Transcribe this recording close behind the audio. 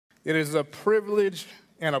It is a privilege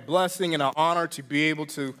and a blessing and an honor to be able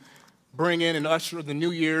to bring in and usher the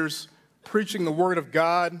New Year's preaching the Word of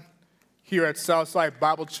God here at Southside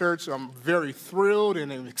Bible Church. I'm very thrilled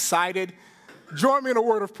and I'm excited. Join me in a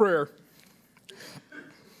word of prayer.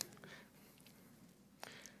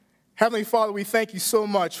 Heavenly Father, we thank you so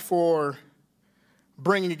much for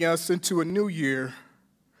bringing us into a new year.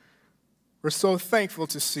 We're so thankful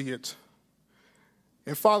to see it.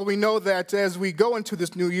 And Father, we know that as we go into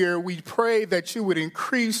this new year, we pray that you would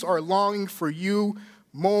increase our longing for you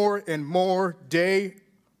more and more day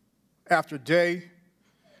after day,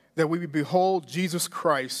 that we would behold Jesus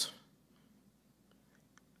Christ.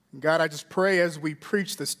 God, I just pray as we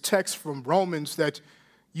preach this text from Romans that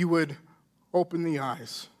you would open the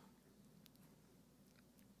eyes.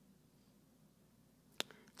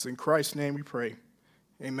 It's in Christ's name we pray.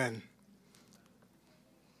 Amen.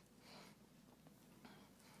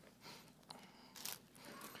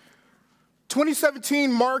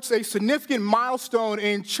 "2017 marks a significant milestone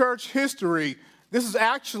in church history. This is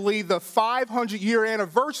actually the 500-year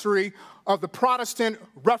anniversary of the Protestant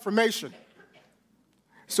Reformation.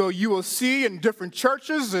 So you will see in different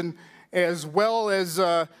churches and as well as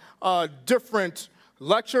different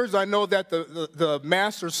lectures. I know that the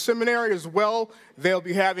Master's Seminary as well, they'll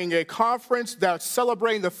be having a conference that's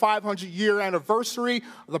celebrating the 500-year anniversary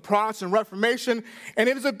of the Protestant Reformation, and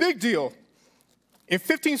it is a big deal. In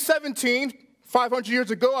 1517, 500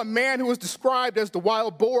 years ago, a man who was described as the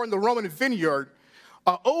wild boar in the Roman vineyard,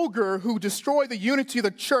 an ogre who destroyed the unity of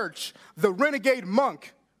the church, the renegade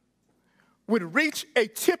monk, would reach a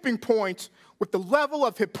tipping point with the level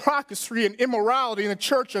of hypocrisy and immorality in the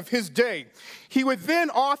church of his day. He would then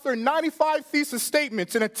author 95 thesis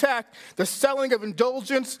statements and attack the selling of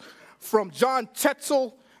indulgence from John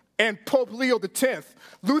Tetzel and Pope Leo X.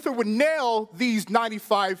 Luther would nail these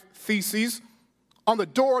 95 theses on the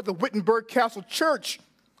door of the Wittenberg Castle Church,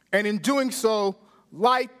 and in doing so,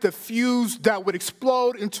 light the fuse that would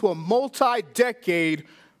explode into a multi-decade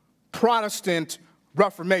Protestant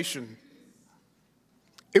Reformation.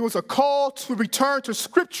 It was a call to return to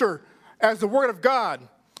Scripture as the Word of God.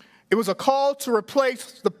 It was a call to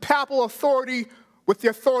replace the papal authority with the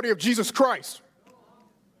authority of Jesus Christ.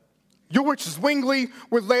 Ulrich Zwingli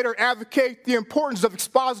would later advocate the importance of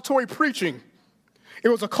expository preaching. It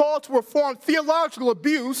was a call to reform theological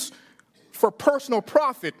abuse for personal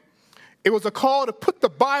profit. It was a call to put the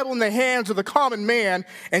Bible in the hands of the common man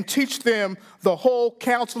and teach them the whole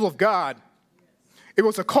counsel of God. It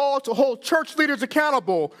was a call to hold church leaders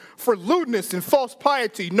accountable for lewdness and false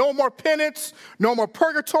piety. No more penance, no more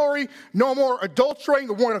purgatory, no more adulterating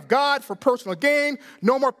the word of God for personal gain,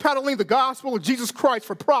 no more peddling the gospel of Jesus Christ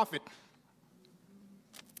for profit.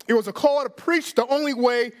 It was a call to preach the only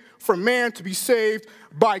way for man to be saved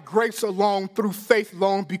by grace alone, through faith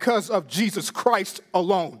alone, because of Jesus Christ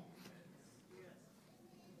alone.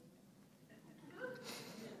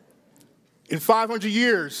 In 500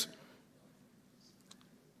 years,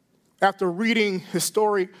 after reading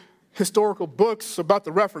historical books about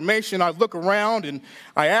the Reformation, I look around and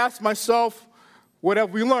I ask myself, what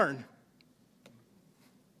have we learned?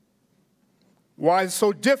 Why is it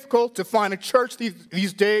so difficult to find a church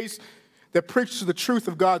these days that preaches the truth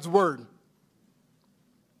of God's word?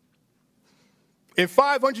 In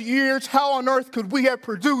 500 years, how on earth could we have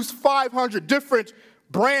produced 500 different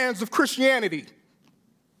brands of Christianity,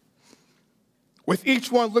 with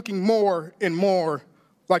each one looking more and more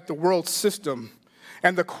like the world system?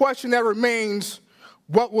 And the question that remains,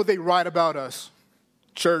 what will they write about us?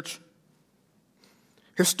 Church.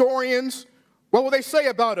 Historians, what will they say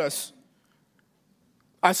about us?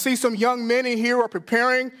 I see some young men in here who are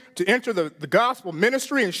preparing to enter the gospel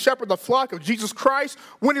ministry and shepherd the flock of Jesus Christ.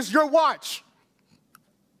 When is your watch?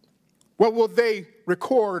 What will they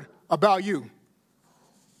record about you?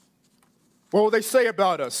 What will they say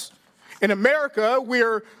about us? In America,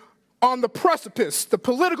 we're on the precipice. The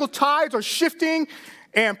political tides are shifting,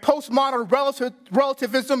 and postmodern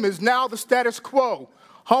relativism is now the status quo.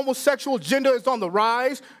 Homosexual agenda is on the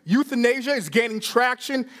rise. Euthanasia is gaining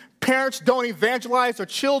traction. Parents don't evangelize their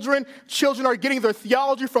children. Children are getting their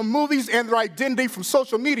theology from movies and their identity from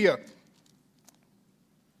social media.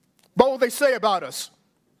 What will they say about us?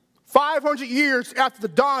 500 years after the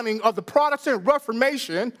dawning of the Protestant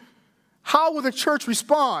Reformation, how will the church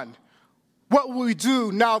respond? What will we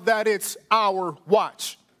do now that it's our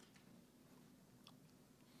watch?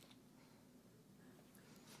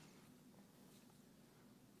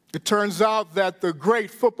 It turns out that the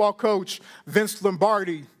great football coach, Vince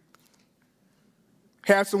Lombardi,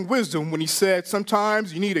 had some wisdom when he said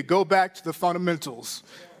sometimes you need to go back to the fundamentals.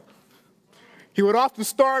 He would often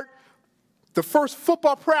start the first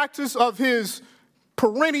football practice of his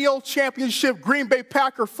perennial championship Green Bay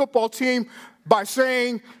Packer football team by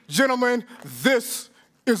saying, "Gentlemen, this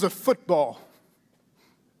is a football."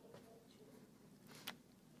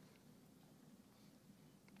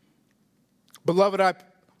 Beloved, I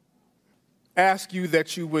ask you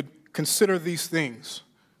that you would consider these things.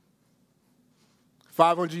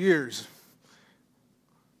 500 years,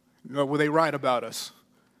 were they right about us?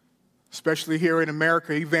 Especially here in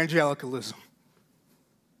America, evangelicalism.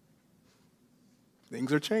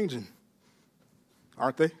 Things are changing,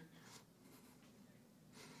 aren't they?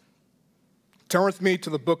 Turn with me to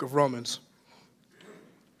the book of Romans.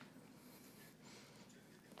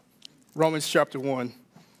 Romans chapter 1.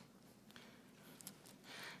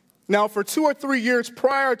 Now, for 2 or 3 years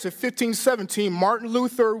prior to 1517, Martin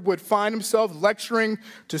Luther would find himself lecturing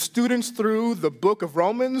to students through the book of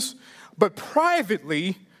Romans, but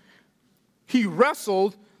privately, he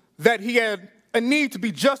wrestled that he had a need to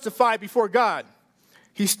be justified before God.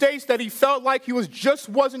 He states that he felt like he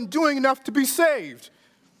wasn't doing enough to be saved.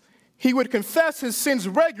 He would confess his sins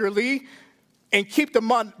regularly and keep the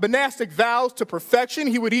monastic vows to perfection.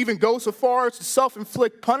 He would even go so far as to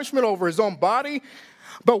self-inflict punishment over his own body.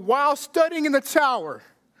 But while studying in the tower,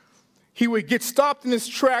 he would get stopped in his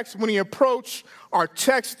tracks when he approached our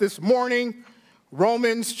text this morning,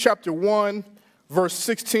 Romans chapter 1, verse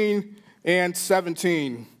 16 and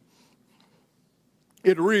 17.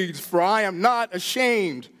 It reads, "For I am not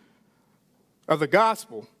ashamed of the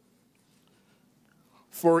gospel,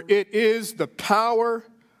 for it is the power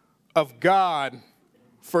of God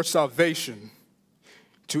for salvation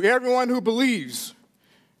to everyone who believes,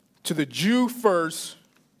 to the Jew first,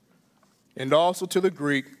 and also to the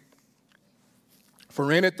Greek.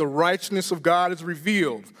 For in it the righteousness of God is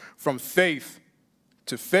revealed from faith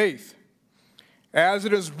to faith. As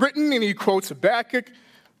it is written," and he quotes Habakkuk,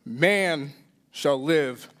 "man shall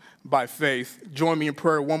live by faith." Join me in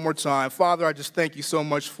prayer one more time. Father, I just thank you so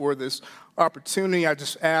much for this opportunity. I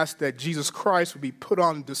just ask that Jesus Christ would be put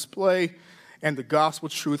on display and the gospel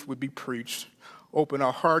truth would be preached. Open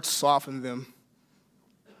our hearts, soften them.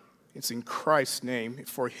 It's in Christ's name,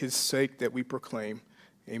 for his sake, that we proclaim.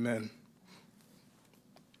 Amen.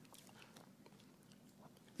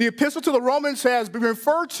 The epistle to the Romans has been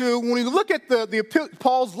referred to, when we look at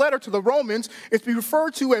Paul's letter to the Romans, it's been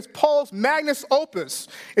referred to as Paul's magnus opus.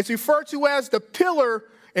 It's referred to as the pillar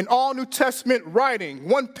in all New Testament writing.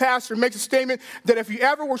 One pastor makes a statement that if you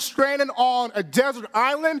ever were stranded on a desert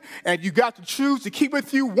island and you got to choose to keep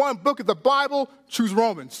with you one book of the Bible, choose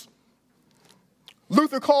Romans.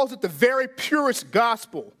 Luther calls it the very purest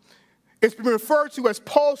gospel. It's been referred to as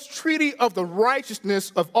Paul's treaty of the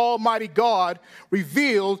righteousness of Almighty God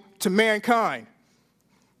revealed to mankind.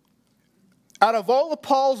 Out of all of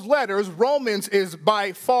Paul's letters, Romans is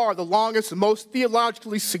by far the longest and most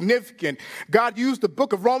theologically significant. God used the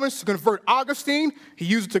book of Romans to convert Augustine. He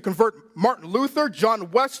used it to convert Martin Luther,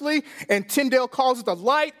 John Wesley, and Tyndale calls it the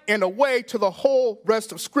light and a way to the whole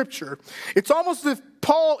rest of Scripture. It's almost as if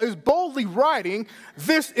Paul is boldly writing,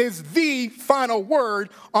 this is the final word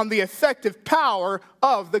on the effective power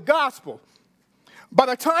of the gospel. By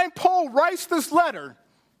the time Paul writes this letter,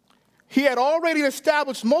 he had already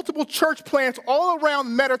established multiple church plants all around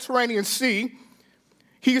the Mediterranean Sea.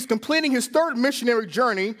 He is completing his third missionary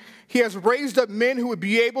journey. He has raised up men who would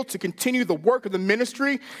be able to continue the work of the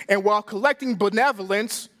ministry. And while collecting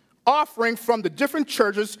benevolence, offering from the different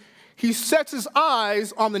churches, he sets his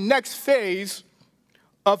eyes on the next phase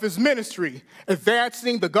of his ministry,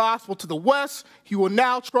 advancing the gospel to the west. He will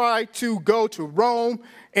now try to go to Rome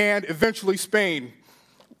and eventually Spain.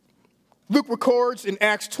 Luke records in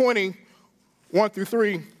Acts 20,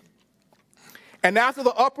 1-3, "And after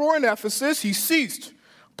the uproar in Ephesus, he ceased.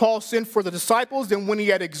 Paul sent for the disciples, and when he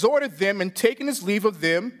had exhorted them and taken his leave of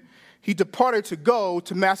them, he departed to go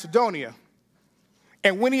to Macedonia.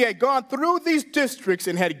 And when he had gone through these districts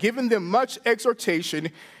and had given them much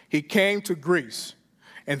exhortation, he came to Greece.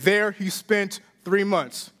 And there he spent 3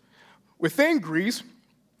 months. Within Greece,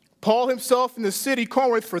 Paul himself in the city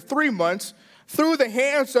Corinth for 3 months, through the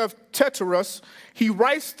hands of Tertullus, he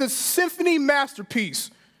writes the symphony masterpiece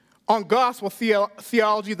on gospel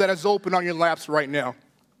theology that is open on your laps right now.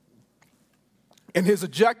 And his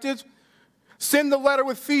objective, send the letter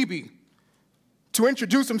with Phoebe to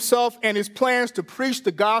introduce himself and his plans to preach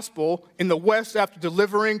the gospel in the West after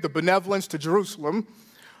delivering the benevolence to Jerusalem.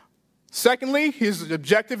 Secondly, his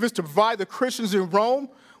objective is to provide the Christians in Rome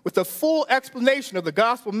with a full explanation of the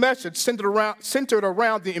gospel message centered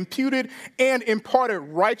around the imputed and imparted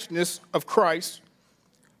righteousness of Christ.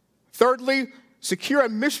 Thirdly, secure a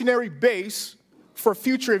missionary base for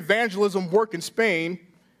future evangelism work in Spain.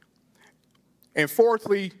 And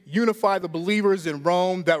fourthly, unify the believers in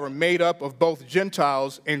Rome that were made up of both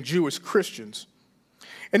Gentiles and Jewish Christians.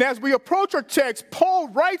 And as we approach our text, Paul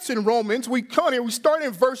writes in Romans, we start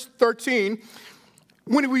in verse 13.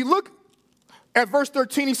 When we look at verse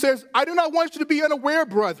 13, he says, I do not want you to be unaware,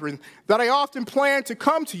 brethren, that I often planned to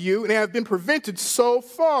come to you and have been prevented so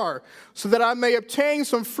far, so that I may obtain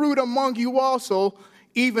some fruit among you also,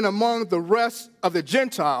 even among the rest of the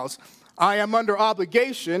Gentiles. I am under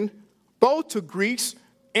obligation both to Greeks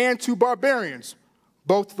and to barbarians,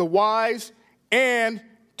 both to the wise and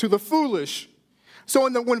to the foolish. So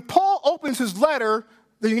when Paul opens his letter,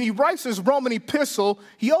 he writes his Roman epistle,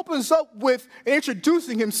 he opens up with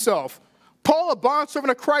introducing himself. Paul, a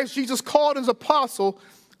bondservant of Christ Jesus, called as apostle,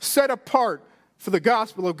 set apart for the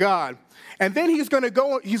gospel of God. And then he's going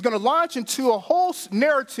to launch into a whole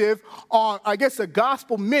narrative on, I guess, a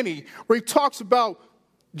gospel mini, where he talks about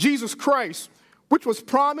Jesus Christ, which was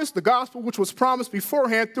promised, the gospel which was promised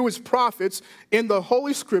beforehand through his prophets in the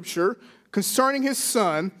Holy Scripture concerning his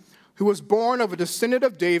son, who was born of a descendant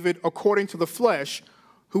of David according to the flesh,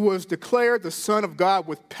 who was declared the Son of God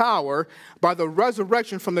with power by the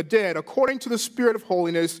resurrection from the dead, according to the Spirit of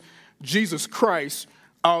holiness, Jesus Christ,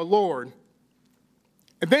 our Lord.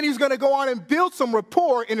 And then he's going to go on and build some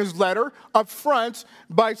rapport in his letter up front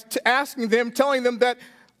by telling them that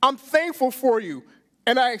I'm thankful for you.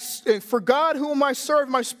 And for God, whom I serve,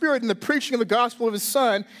 my spirit in the preaching of the gospel of his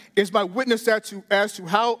Son is my witness as to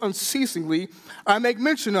how unceasingly I make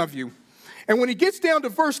mention of you. And when he gets down to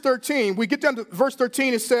verse 13,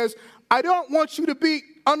 it says, I don't want you to be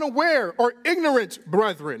unaware or ignorant,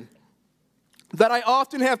 brethren, that I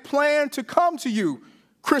often have planned to come to you,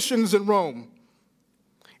 Christians in Rome,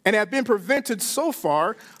 and have been prevented so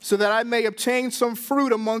far, so that I may obtain some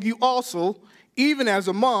fruit among you also, even as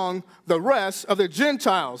among the rest of the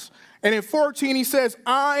Gentiles. And in 14, he says,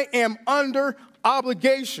 I am under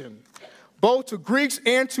obligation, both to Greeks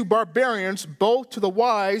and to barbarians, both to the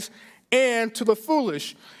wise and to the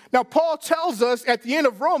foolish. Now, Paul tells us at the end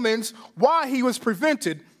of Romans why he was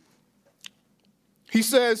prevented. He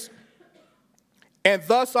says, and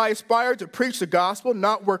thus I aspired to preach the gospel,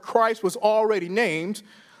 not where Christ was already named,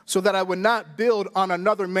 so that I would not build on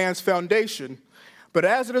another man's foundation. But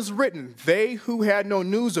as it is written, they who had no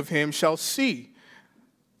news of him shall see,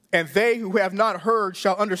 and they who have not heard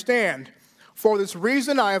shall understand. For this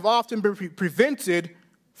reason I have often been prevented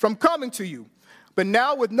from coming to you. But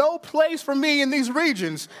now with no place for me in these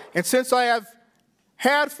regions, and since I have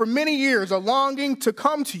had for many years a longing to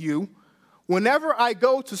come to you, whenever I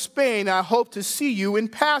go to Spain, I hope to see you in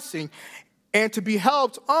passing, and to be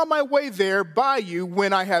helped on my way there by you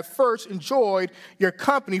when I have first enjoyed your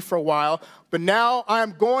company for a while. But now I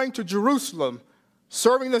am going to Jerusalem,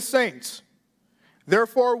 serving the saints.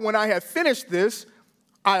 Therefore, when I have finished this,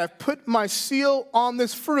 I have put my seal on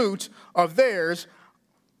this fruit of theirs.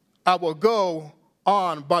 I will go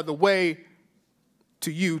on by the way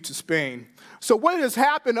to you to Spain. So what has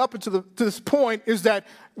happened up to this point is that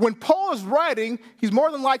when Paul is writing, he's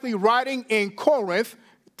more than likely writing in Corinth,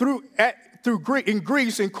 in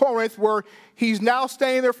Greece, in Corinth, where he's now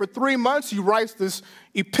staying there for 3 months. He writes this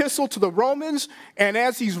epistle to the Romans, and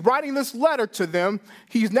as he's writing this letter to them,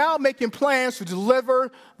 he's now making plans to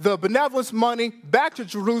deliver the benevolence money back to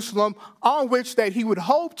Jerusalem, on which that he would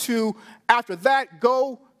hope to, after that,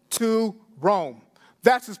 go to Rome.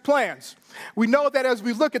 That's his plans. We know that as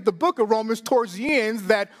we look at the book of Romans towards the end,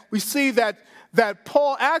 that we see that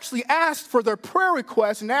Paul actually asked for their prayer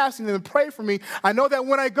requests and asking them to pray for me. I know that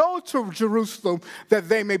when I go to Jerusalem, that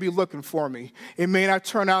they may be looking for me. It may not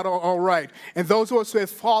turn out all right. And those of us who have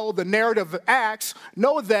followed the narrative of Acts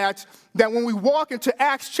know that when we walk into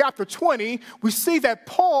Acts chapter 20, we see that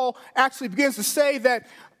Paul actually begins to say that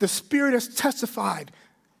the Spirit has testified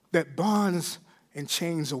that bonds and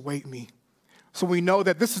chains await me. So we know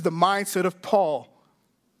that this is the mindset of Paul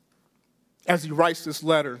as he writes this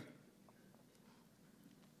letter.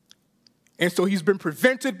 And so he's been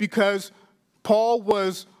prevented because Paul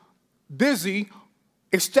was busy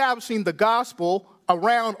establishing the gospel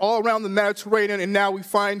all around the Mediterranean, and now we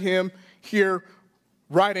find him here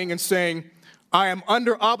writing and saying, I am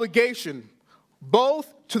under obligation both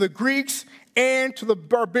to the Greeks and to the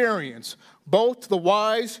barbarians, both to the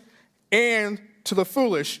wise and to the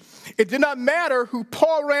foolish. It did not matter who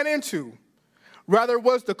Paul ran into. Rather, it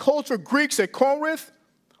was the cultural Greeks at Corinth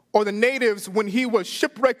or the natives when he was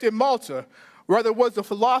shipwrecked in Malta. Rather, it was the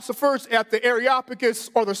philosophers at the Areopagus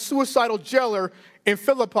or the suicidal jailer in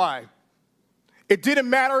Philippi. It didn't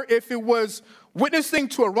matter if it was witnessing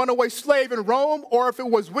to a runaway slave in Rome, or if it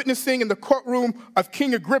was witnessing in the courtroom of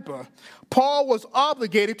King Agrippa, Paul was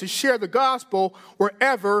obligated to share the gospel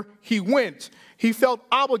wherever he went. He felt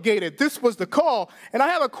obligated. This was the call. And I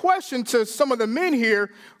have a question to some of the men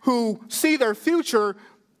here who see their future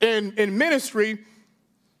in ministry.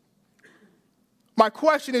 My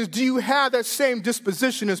question is, do you have that same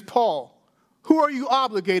disposition as Paul? Who are you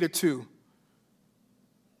obligated to?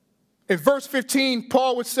 In verse 15,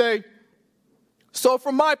 Paul would say, so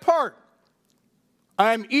for my part,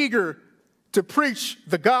 I am eager to preach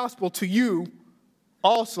the gospel to you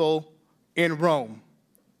also in Rome.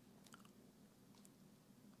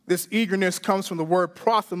 This eagerness comes from the word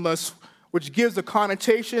prothemos, which gives a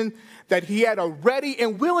connotation that he had a ready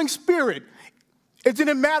and willing spirit. It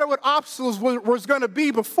didn't matter what obstacles was going to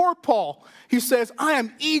be before Paul. He says, I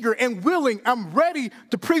am eager and willing. I'm ready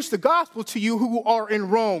to preach the gospel to you who are in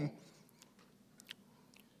Rome.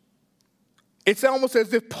 It's almost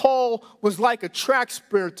as if Paul was like a track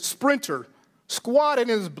sprinter, squatted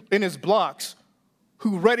in his blocks,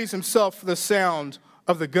 who readies himself for the sound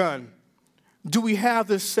of the gun. Do we have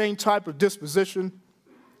this same type of disposition?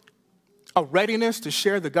 A readiness to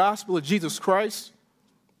share the gospel of Jesus Christ?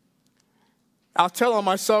 I'll tell on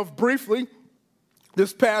myself briefly.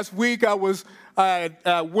 This past week, I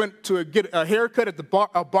went to get a haircut at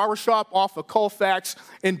a barbershop off of Colfax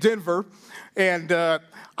in Denver. And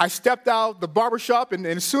I stepped out the barbershop, and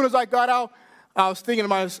as soon as I got out, I was thinking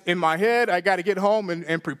in my head, I got to get home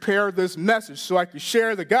and prepare this message so I could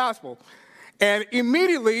share the gospel. And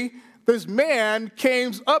immediately, this man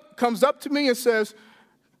comes up to me and says,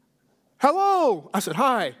 hello. I said,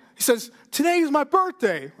 hi. He says, today is my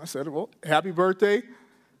birthday. I said, well, happy birthday. He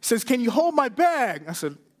says, can you hold my bag? I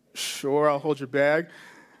said, sure, I'll hold your bag.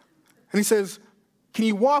 And he says, can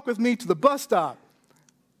you walk with me to the bus stop?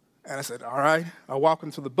 And I said, all right. I walk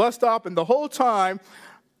him to the bus stop, and the whole time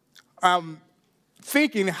I'm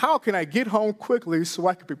thinking, how can I get home quickly so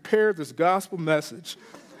I can prepare this gospel message?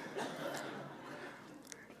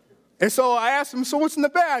 And so I asked him, so what's in the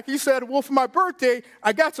bag? He said, well, for my birthday,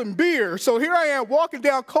 I got some beer. So here I am walking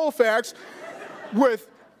down Colfax with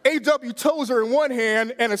A.W. Tozer in one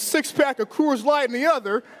hand and a six-pack of Coors Light in the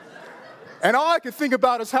other. And all I could think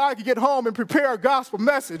about is how I could get home and prepare a gospel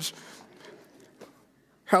message.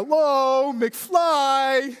 Hello,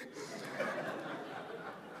 McFly.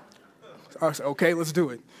 I said, okay, let's do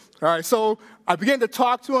it. All right, so I began to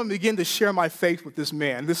talk to him, began to share my faith with this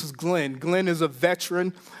man. This is Glenn. Glenn is a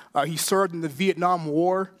veteran. He served in the Vietnam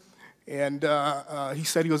War, and he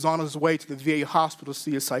said he was on his way to the VA hospital to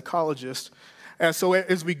see a psychologist. And so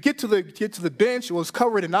as we get to the bench, it was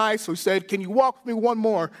covered in ice, so he said, can you walk with me one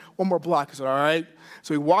more block? I said, all right.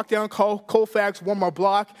 So we walked down Colfax, one more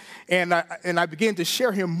block, and I began to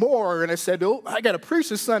share him more, and I said, oh, I got to preach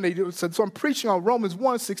this Sunday. So I'm preaching on Romans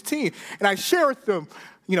 1:16, and I share with them,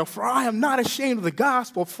 for I am not ashamed of the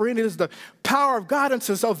gospel, for it is the power of God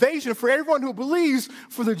unto salvation for everyone who believes,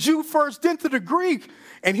 for the Jew first, then to the Greek.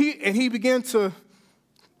 And he began to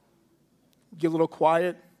get a little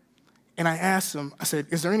quiet, and I asked him, I said,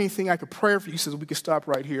 is there anything I could pray for you? He says, we can stop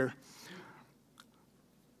right here.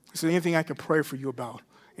 Is there anything I can pray for you about?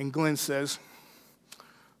 And Glenn says,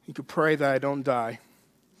 you could pray that I don't die.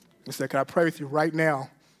 I said, can I pray with you right now?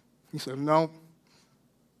 He said, no.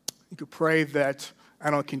 You could pray that I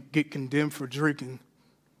don't get condemned for drinking.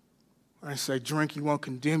 I said, drinking won't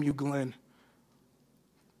condemn you, Glenn,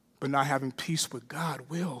 but not having peace with God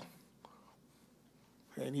will.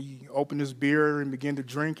 And he opened his beer and began to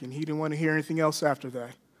drink, and he didn't want to hear anything else after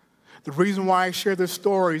that. The reason why I share this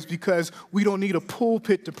story is because we don't need a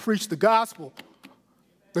pulpit to preach the gospel.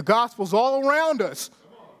 The gospel's all around us.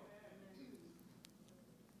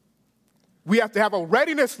 We have to have a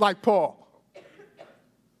readiness like Paul,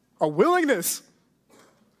 a willingness.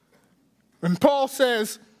 When Paul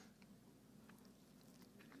says,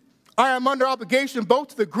 I am under obligation both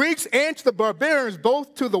to the Greeks and to the barbarians,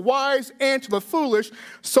 both to the wise and to the foolish.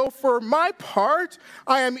 So for my part,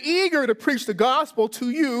 I am eager to preach the gospel to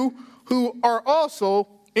you who are also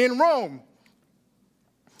in Rome.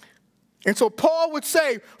 And so Paul would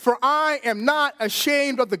say, for I am not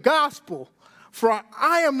ashamed of the gospel. For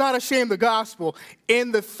I am not ashamed of the gospel.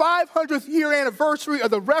 In the 500th year anniversary of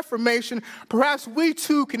the Reformation, perhaps we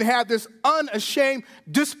too can have this unashamed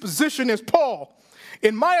disposition as Paul.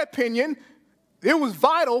 In my opinion, it was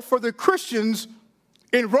vital for the Christians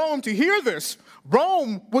in Rome to hear this.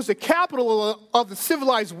 Rome was the capital of the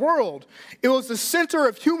civilized world. It was the center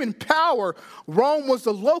of human power. Rome was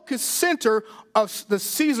the locus center of the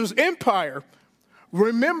Caesar's empire.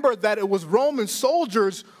 Remember that it was Roman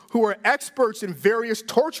soldiers who were experts in various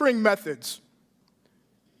torturing methods.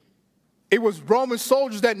 It was Roman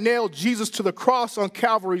soldiers that nailed Jesus to the cross on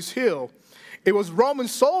Calvary's hill. It was Roman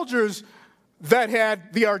soldiers that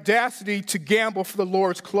had the audacity to gamble for the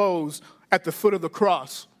Lord's clothes at the foot of the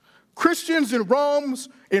cross. Christians in Rome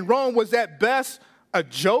was at best a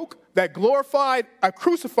joke that glorified a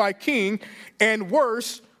crucified king, and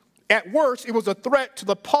at worst, it was a threat to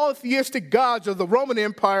the polytheistic gods of the Roman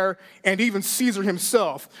Empire and even Caesar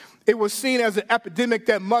himself. It was seen as an epidemic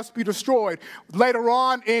that must be destroyed. Later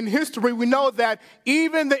on in history, we know that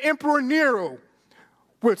even the Emperor Nero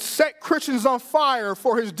would set Christians on fire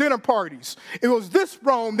for his dinner parties. It was this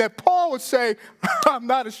Rome that Paul would say, I'm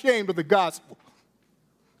not ashamed of the gospel.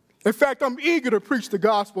 In fact, I'm eager to preach the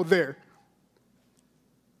gospel there.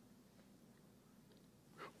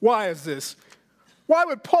 Why is this? Why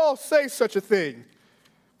would Paul say such a thing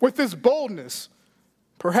with this boldness?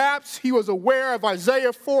 Perhaps he was aware of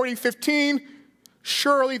Isaiah 40:15.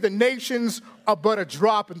 Surely the nations are but a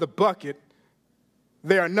drop in the bucket.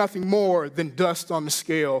 They are nothing more than dust on the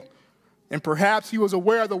scale. And perhaps he was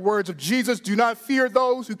aware of the words of Jesus, do not fear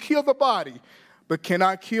those who kill the body, but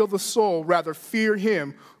cannot kill the soul. Rather fear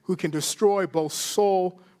him who can destroy both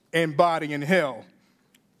soul and body in hell.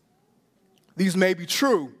 These may be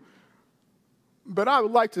true, but I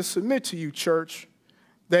would like to submit to you, church,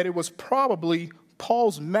 that it was probably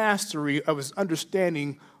Paul's mastery of his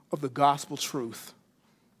understanding of the gospel truth.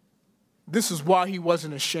 This is why he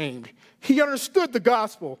wasn't ashamed. He understood the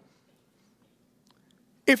gospel.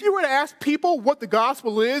 If you were to ask people what the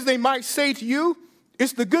gospel is, they might say to you,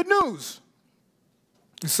 it's the good news.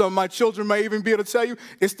 Some of my children may even be able to tell you,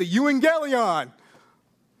 it's the euangelion.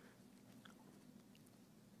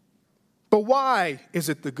 But why is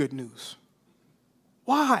it the good news?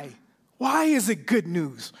 Why? Why is it good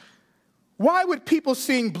news? Why would people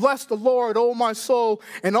sing, bless the Lord, O my soul,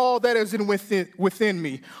 and all that is within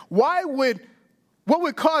me? What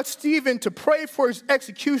would cause Stephen to pray for his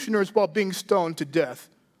executioners while being stoned to death?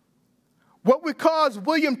 What would cause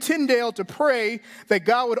William Tyndale to pray that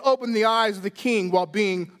God would open the eyes of the king while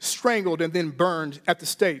being strangled and then burned at the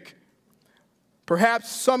stake? Perhaps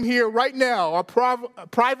some here right now are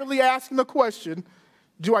privately asking the question,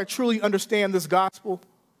 do I truly understand this gospel?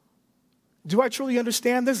 Do I truly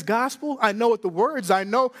understand this gospel? I know what the words, I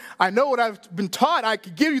know what I've been taught. I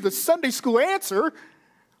could give you the Sunday school answer,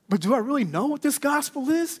 but do I really know what this gospel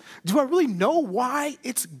is? Do I really know why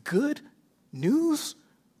it's good news?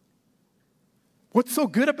 What's so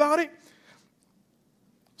good about it?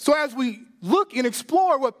 So as we look and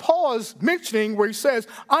explore what Paul is mentioning, where he says,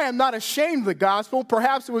 I am not ashamed of the gospel,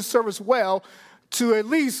 perhaps it would serve us well to at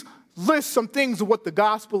least list some things of what the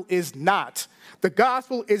gospel is not. The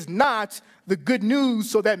gospel is not the good news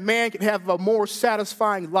so that man can have a more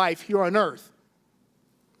satisfying life here on earth.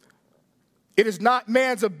 It is not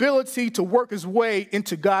man's ability to work his way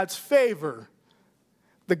into God's favor.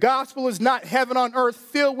 The gospel is not heaven on earth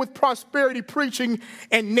filled with prosperity preaching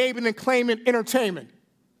and naming and claiming entertainment.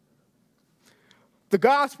 The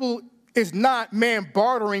gospel is not man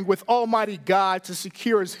bartering with Almighty God to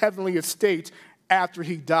secure his heavenly estate after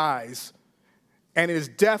he dies. And it is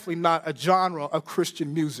definitely not a genre of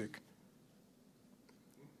Christian music.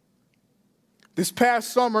 This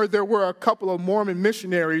past summer, there were a couple of Mormon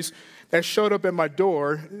missionaries that showed up at my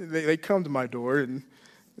door. They come to my door,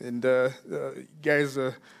 and guys,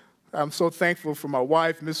 I'm so thankful for my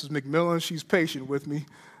wife, Mrs. McMillan. She's patient with me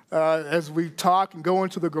as we talk and go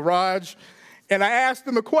into the garage. And I asked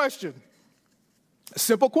them a question, a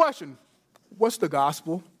simple question. What's the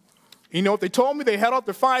gospel? You know what they told me? They held up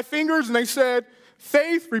their 5 fingers and they said,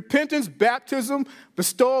 faith, repentance, baptism,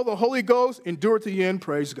 bestowal of the Holy Ghost, endure to the end,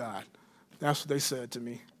 praise God. That's what they said to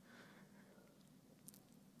me.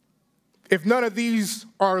 If none of these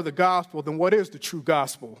are the gospel, then what is the true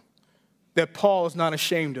gospel that Paul is not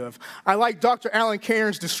ashamed of? I like Dr. Alan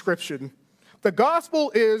Cairns' description. The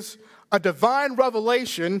gospel is a divine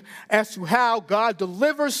revelation as to how God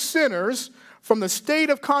delivers sinners from the state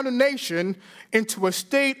of condemnation into a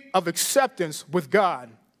state of acceptance with God.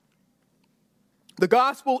 The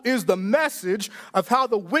gospel is the message of how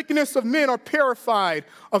the wickedness of men are purified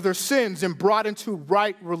of their sins and brought into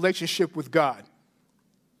right relationship with God.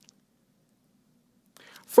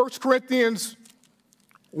 1 Corinthians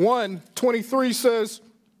 1:23 says,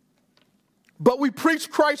 but we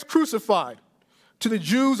preach Christ crucified, to the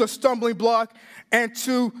Jews a stumbling block, and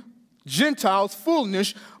to Gentiles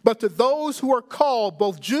foolishness, but to those who are called,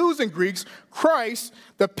 both Jews and Greeks, Christ,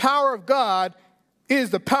 the power of God,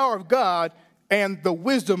 is the power of God and the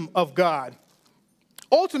wisdom of God.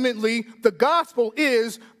 Ultimately, the gospel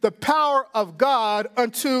is the power of God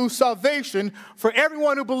unto salvation for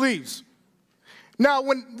everyone who believes. Now,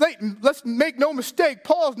 let's make no mistake,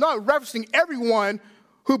 Paul is not referencing everyone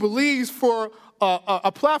who believes for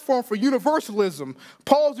a platform for universalism.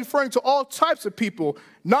 Paul is referring to all types of people,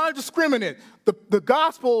 non-discriminate. The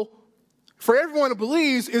gospel for everyone who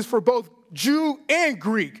believes is for both Jew and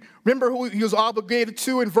Greek. Remember who he was obligated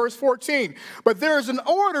to in verse 14. But there is an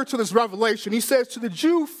order to this revelation. He says to the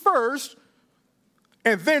Jew first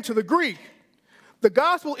and then to the Greek. The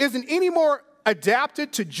gospel isn't any more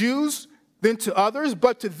adapted to Jews than to others,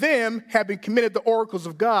 but to them have been committed the oracles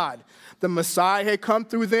of God. The Messiah had come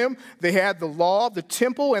through them. They had the law, the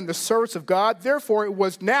temple, and the service of God. Therefore, it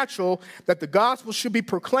was natural that the gospel should be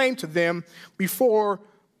proclaimed to them before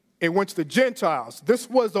it went to the Gentiles. This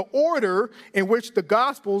was the order in which the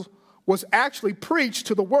gospel was actually preached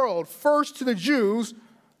to the world, first to the Jews,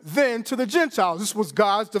 then to the Gentiles. This was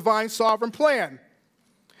God's divine sovereign plan.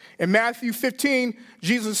 In Matthew 15,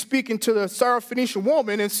 Jesus is speaking to the Syrophoenician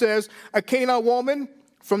woman and says, a Canaanite woman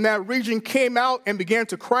from that region came out and began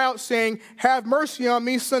to cry out, saying, have mercy on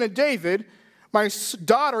me, son of David. My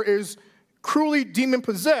daughter is cruelly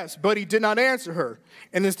demon-possessed. But he did not answer her.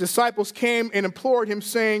 And his disciples came and implored him,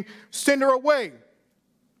 saying, send her away,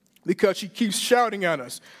 because she keeps shouting at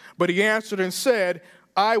us. But he answered and said,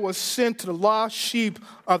 I was sent to the lost sheep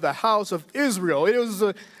of the house of Israel.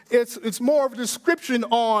 It's more of a description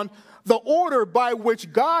on the order by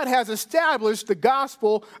which God has established the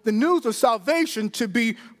gospel, the news of salvation, to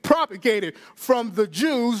be propagated from the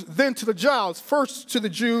Jews, then to the Gentiles, first to the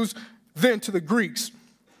Jews, then to the Greeks.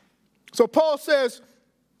 So Paul says,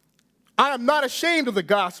 I am not ashamed of the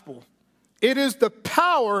gospel. It is the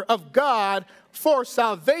power of God for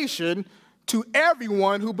salvation to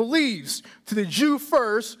everyone who believes, to the Jew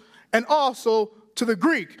first and also to the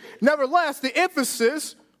Greek. Nevertheless, the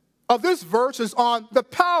emphasis of this verse is on the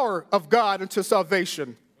power of God unto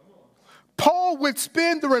salvation. Paul would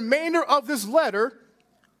spend the remainder of this letter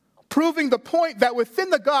proving the point that within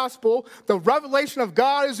the gospel, the revelation of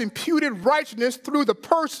God is imputed righteousness through the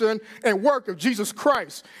person and work of Jesus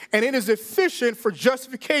Christ. And it is efficient for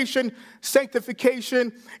justification,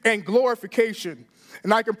 sanctification, and glorification.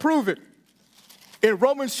 And I can prove it. In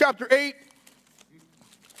Romans chapter 8,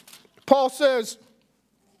 Paul says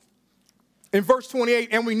in verse 28,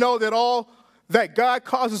 and we know that God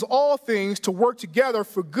causes all things to work together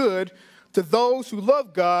for good to those who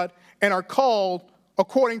love God and are called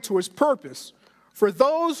according to his purpose. For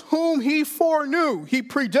those whom he foreknew, he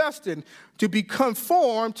predestined to be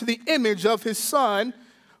conformed to the image of his Son,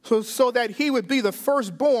 so that he would be the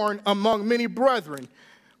firstborn among many brethren.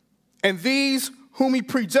 And these whom he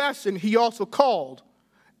predestined, he also called.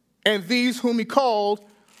 And these whom he called,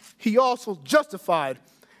 he also justified.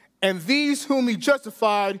 And these whom he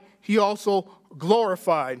justified, he also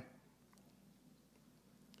glorified.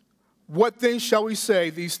 What then shall we say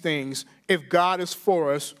these things? If God is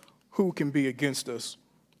for us, who can be against us?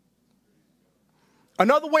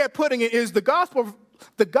 Another way of putting it is the gospel,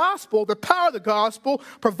 the power of the gospel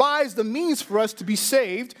provides the means for us to be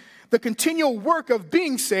saved, the continual work of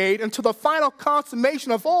being saved until the final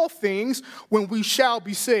consummation of all things when we shall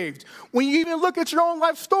be saved. When you even look at your own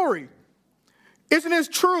life story, isn't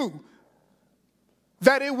it true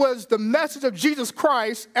that it was the message of Jesus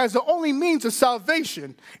Christ as the only means of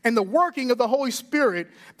salvation and the working of the Holy Spirit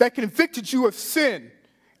that convicted you of sin,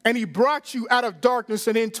 and he brought you out of darkness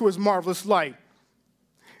and into his marvelous light?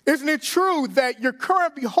 Isn't it true that your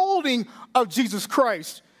current beholding of Jesus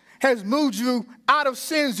Christ has moved you out of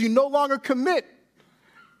sins you no longer commit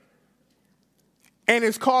and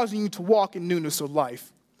is causing you to walk in newness of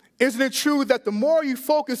life? Isn't it true that the more you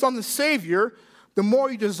focus on the Savior, the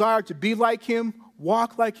more you desire to be like him,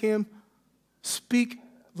 walk like him, speak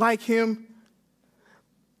like him?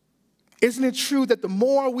 Isn't it true that the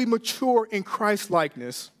more we mature in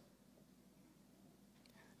Christ-likeness,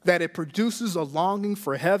 that it produces a longing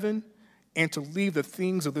for heaven and to leave the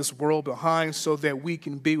things of this world behind so that we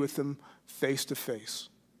can be with him face to face?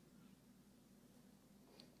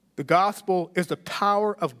 The gospel is the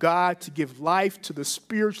power of God to give life to the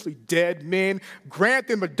spiritually dead men, grant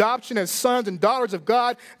them adoption as sons and daughters of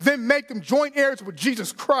God, then make them joint heirs with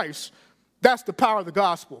Jesus Christ. That's the power of the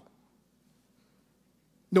gospel.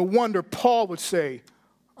 No wonder Paul would say,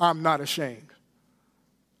 I'm not ashamed.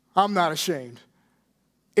 I'm not ashamed.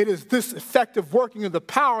 It is this effective working of the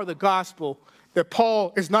power of the gospel that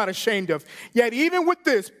Paul is not ashamed of. Yet even with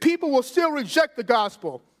this, people will still reject the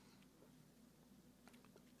gospel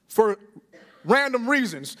for random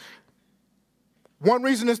reasons. One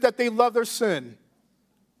reason is that they love their sin.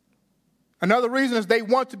 Another reason is they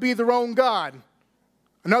want to be their own God.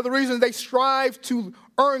 Another reason is they strive to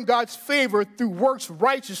earn God's favor through works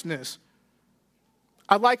righteousness.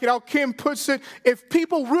 I like it how Kim puts it. If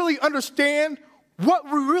people really understand what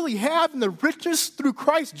we really have in the riches through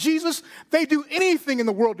Christ Jesus, they do anything in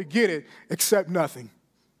the world to get it except nothing.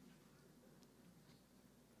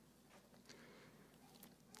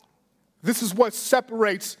 This is what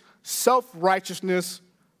separates self-righteousness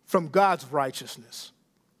from God's righteousness.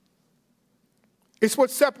 It's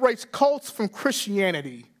what separates cults from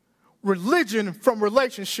Christianity, religion from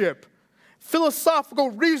relationship,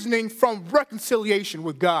 philosophical reasoning from reconciliation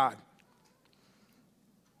with God.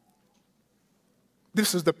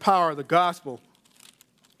 This is the power of the gospel.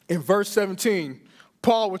 In verse 17,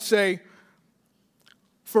 Paul would say,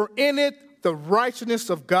 "For in it the righteousness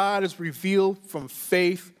of God is revealed from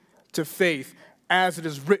faith to faith, as it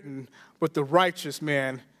is written, but the righteous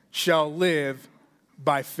man shall live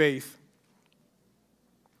by faith."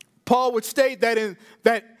 Paul would state that in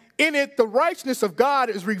it the righteousness of God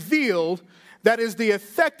is revealed, that is the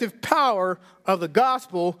effective power of the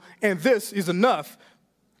gospel, and this is enough.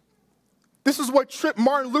 This is what tripped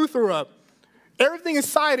Martin Luther up. Everything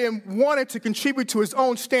inside him wanted to contribute to his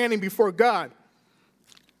own standing before God.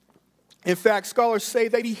 In fact, scholars say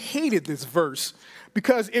that he hated this verse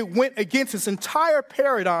because it went against his entire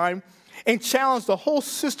paradigm and challenged the whole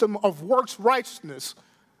system of works righteousness.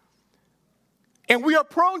 And we are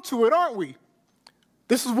prone to it, aren't we?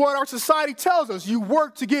 This is what our society tells us. You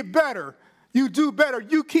work to get better. You do better.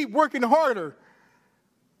 You keep working harder.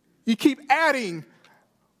 You keep adding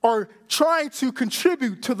or trying to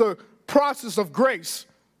contribute to the process of grace.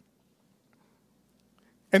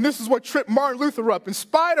 And this is what tripped Martin Luther up. In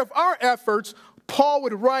spite of our efforts, Paul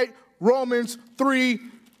would write Romans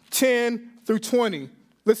 3:10 through 20.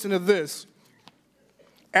 Listen to this.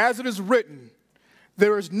 "As it is written,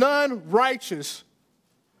 there is none righteous,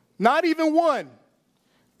 not even one.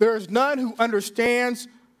 There is none who understands.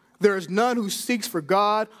 There is none who seeks for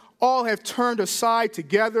God. All have turned aside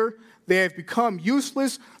together. They have become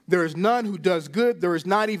useless. There is none who does good. There is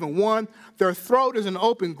not even one. Their throat is an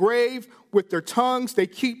open grave. With their tongues they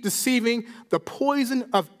keep deceiving. The poison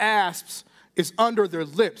of asps is under their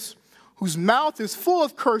lips, whose mouth is full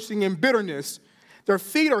of cursing and bitterness. Their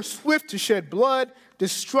feet are swift to shed blood.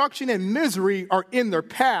 Destruction and misery are in their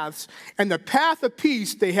paths, and the path of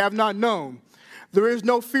peace they have not known. There is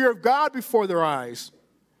no fear of God before their eyes.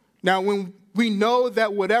 Now, when we know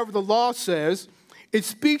that whatever the law says, it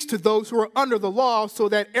speaks to those who are under the law, so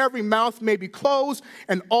that every mouth may be closed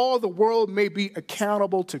and all the world may be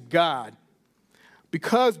accountable to God.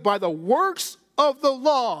 Because by the works of the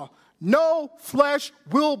law, no flesh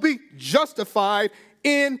will be justified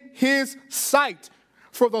in his sight.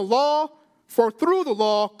 For through the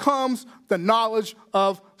law comes the knowledge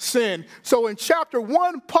of sin." So in chapter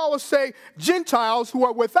 1, Paul will say Gentiles who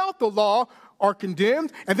are without the law are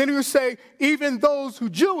condemned. And then he will say even those who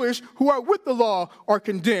Jewish who are with the law are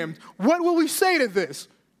condemned. What will we say to this?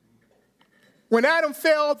 When Adam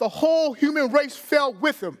fell, the whole human race fell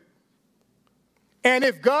with him. And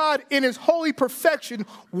if God, in his holy perfection,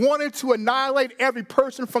 wanted to annihilate every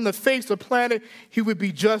person from the face of the planet, he would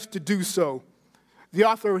be just to do so. The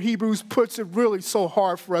author of Hebrews puts it really so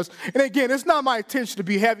hard for us. And again, it's not my intention to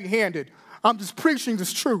be heavy-handed. I'm just preaching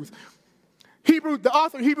this truth. The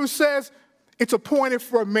author of Hebrews says, it's appointed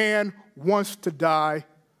for a man once to die,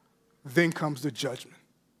 then comes the judgment.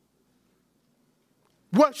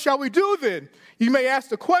 What shall we do then? You may ask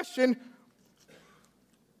the question,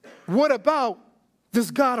 what about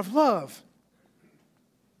this God of love?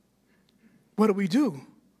 What do we do?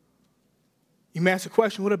 You may ask the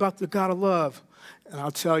question, what about the God of love? And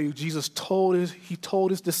I'll tell you, Jesus told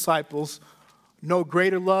his disciples, no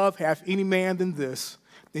greater love hath any man than this,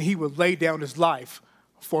 that he would lay down his life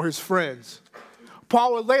for his friends.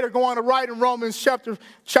 Paul would later go on to write in Romans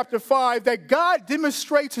chapter 5 that God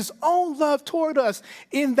demonstrates his own love toward us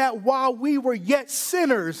in that while we were yet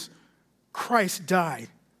sinners, Christ died.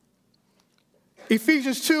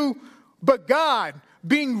 Ephesians 2, but God,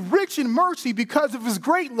 being rich in mercy because of his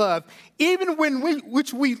great love, even when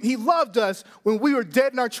he loved us when we were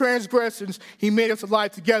dead in our transgressions, he made us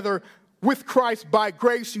alive together with Christ. By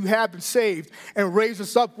grace you have been saved, and raised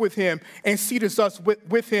us up with him and seated us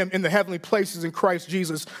with him in the heavenly places in Christ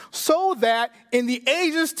Jesus, so that in the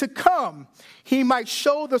ages to come he might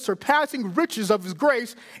show the surpassing riches of his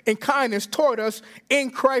grace and kindness toward us in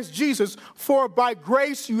Christ Jesus. For by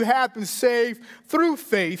grace you have been saved through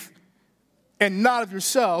faith, and not of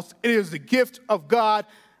yourselves. It is the gift of God,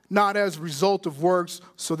 not as a result of works,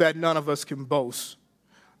 so that none of us can boast.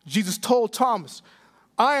 Jesus told Thomas,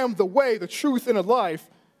 I am the way, the truth, and the life.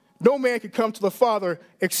 No man can come to the Father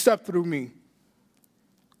except through me.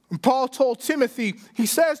 And Paul told Timothy, he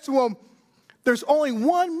says to him, There's only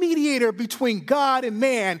one mediator between God and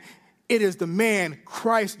man. It is the man,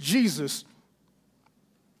 Christ Jesus.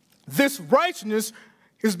 This righteousness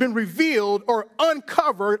has been revealed or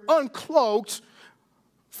uncovered, uncloaked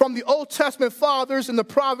from the Old Testament fathers and the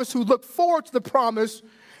prophets who look forward to the promise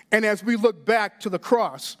and as we look back to the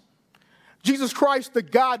cross. Jesus Christ, the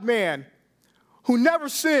God-man, who never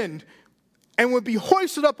sinned and would be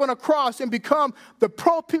hoisted up on a cross and become the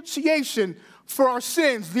propitiation for our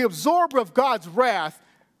sins, the absorber of God's wrath.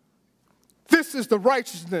 This is the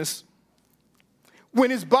righteousness. When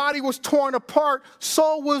his body was torn apart,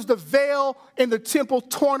 so was the veil in the temple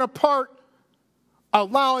torn apart,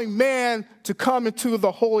 allowing man to come into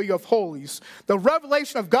the Holy of Holies. The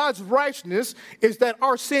revelation of God's righteousness is that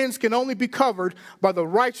our sins can only be covered by the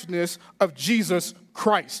righteousness of Jesus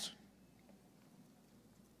Christ.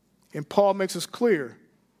 And Paul makes us clear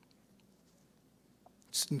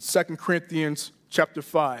in 2 Corinthians chapter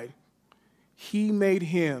 5, he made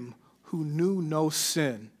him who knew no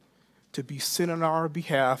sin to be sin on our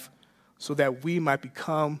behalf so that we might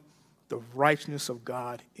become the righteousness of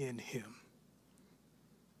God in him.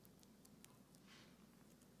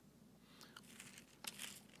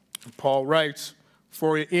 And Paul writes,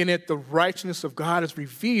 for in it the righteousness of God is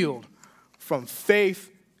revealed from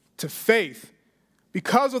faith to faith.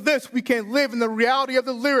 Because of this, we can live in the reality of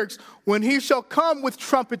the lyrics, when he shall come with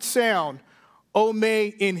trumpet sound, O may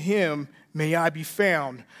in him may I be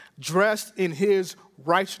found, dressed in his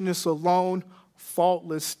righteousness alone,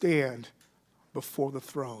 faultless stand before the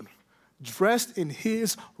throne. Dressed in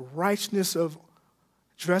his righteousness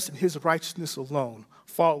alone,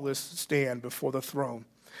 faultless stand before the throne.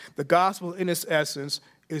 The gospel in its essence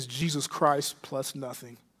is Jesus Christ plus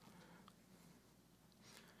nothing.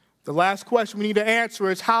 The last question we need to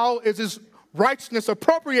answer is, how is his righteousness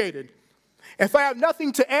appropriated? If I have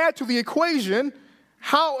nothing to add to the equation,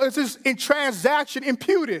 how is this transaction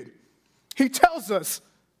imputed? He tells us,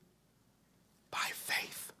 by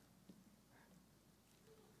faith.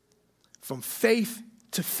 From faith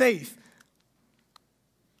to faith.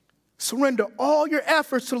 Surrender all your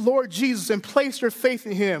efforts to the Lord Jesus and place your faith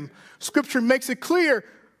in him. Scripture makes it clear,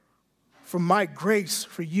 from my grace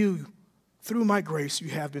for you, through my grace you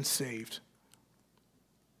have been saved.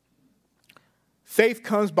 Faith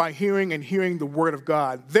comes by hearing, and hearing the word of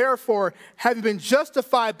God. Therefore, having been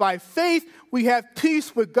justified by faith, we have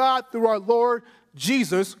peace with God through our Lord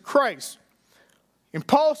Jesus Christ. And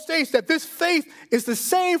Paul states that this faith is the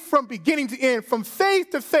same from beginning to end, from faith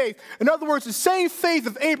to faith. In other words, the same faith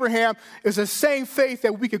of Abraham is the same faith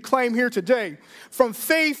that we could claim here today. From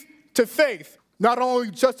faith to faith. Not only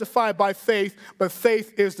justified by faith, but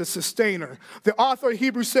faith is the sustainer. The author of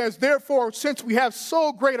Hebrews says, therefore, since we have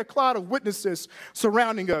so great a cloud of witnesses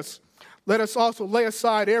surrounding us, let us also lay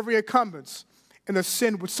aside every encumbrance and the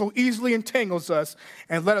sin which so easily entangles us,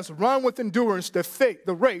 and let us run with endurance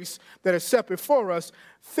the race that is set before us,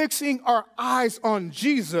 fixing our eyes on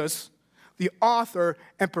Jesus, the author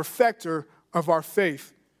and perfecter of our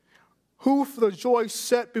faith, who for the joy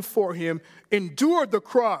set before him endured the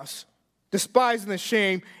cross, despising the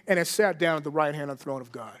shame, and has sat down at the right hand of the throne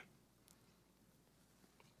of God.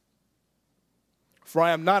 For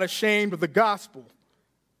I am not ashamed of the gospel,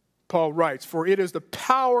 Paul writes, for it is the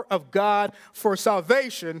power of God for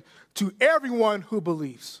salvation to everyone who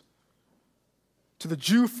believes, to the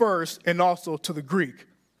Jew first and also to the Greek.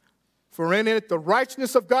 For in it the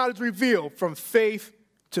righteousness of God is revealed from faith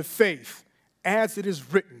to faith, as it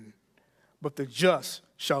is written, but the just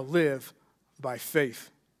shall live by faith.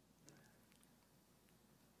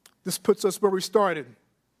 This puts us where we started,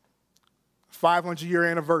 500-year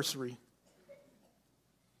anniversary.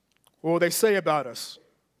 What will they say about us?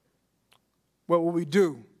 What will we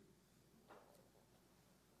do?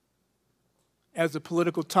 As the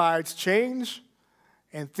political tides change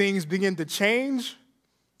and things begin to change,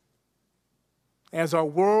 as our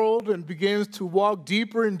world begins to walk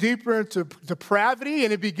deeper and deeper into depravity,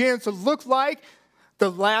 and it begins to look like the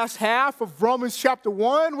last half of Romans chapter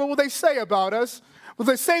 1, what will they say about us? Will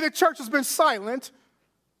they say the church has been silent?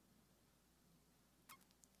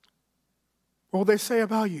 What will they say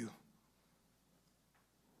about you?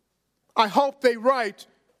 I hope they write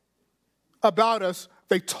about us,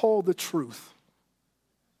 they told the truth.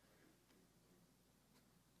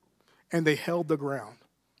 And they held the ground.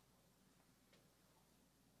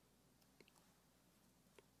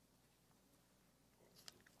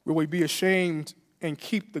 Will we be ashamed and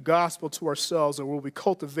keep the gospel to ourselves, or will we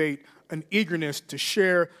cultivate an eagerness to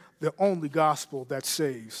share the only gospel that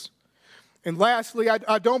saves? And lastly,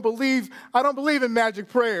 I don't believe in magic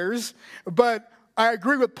prayers, but I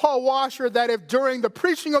agree with Paul Washer that if during the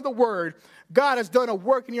preaching of the word, God has done a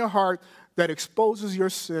work in your heart, that exposes your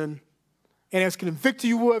sin and has convicted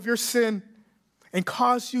you of your sin and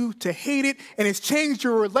caused you to hate it and has changed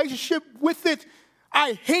your relationship with it.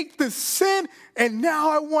 I hate this sin, and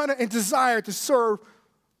now I want and desire to serve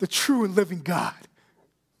the true and living God.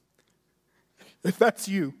 If that's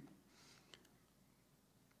you,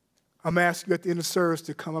 I'm asking you at the end of service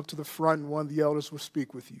to come up to the front, and one of the elders will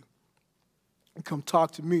speak with you. And come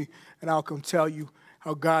talk to me, and I'll come tell you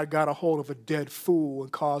how God got a hold of a dead fool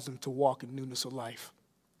and caused him to walk in newness of life.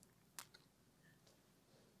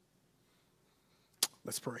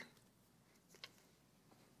 Let's pray.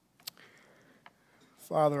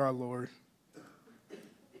 Father, our Lord,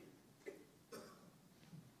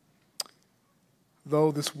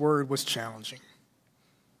 though this word was challenging,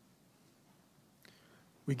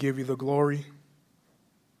 we give you the glory,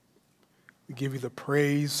 we give you the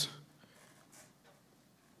praise,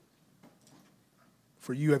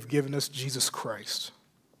 for you have given us Jesus Christ.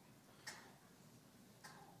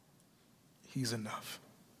 He's enough.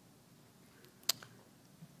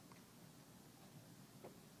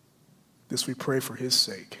 This we pray for his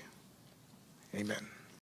sake. Amen.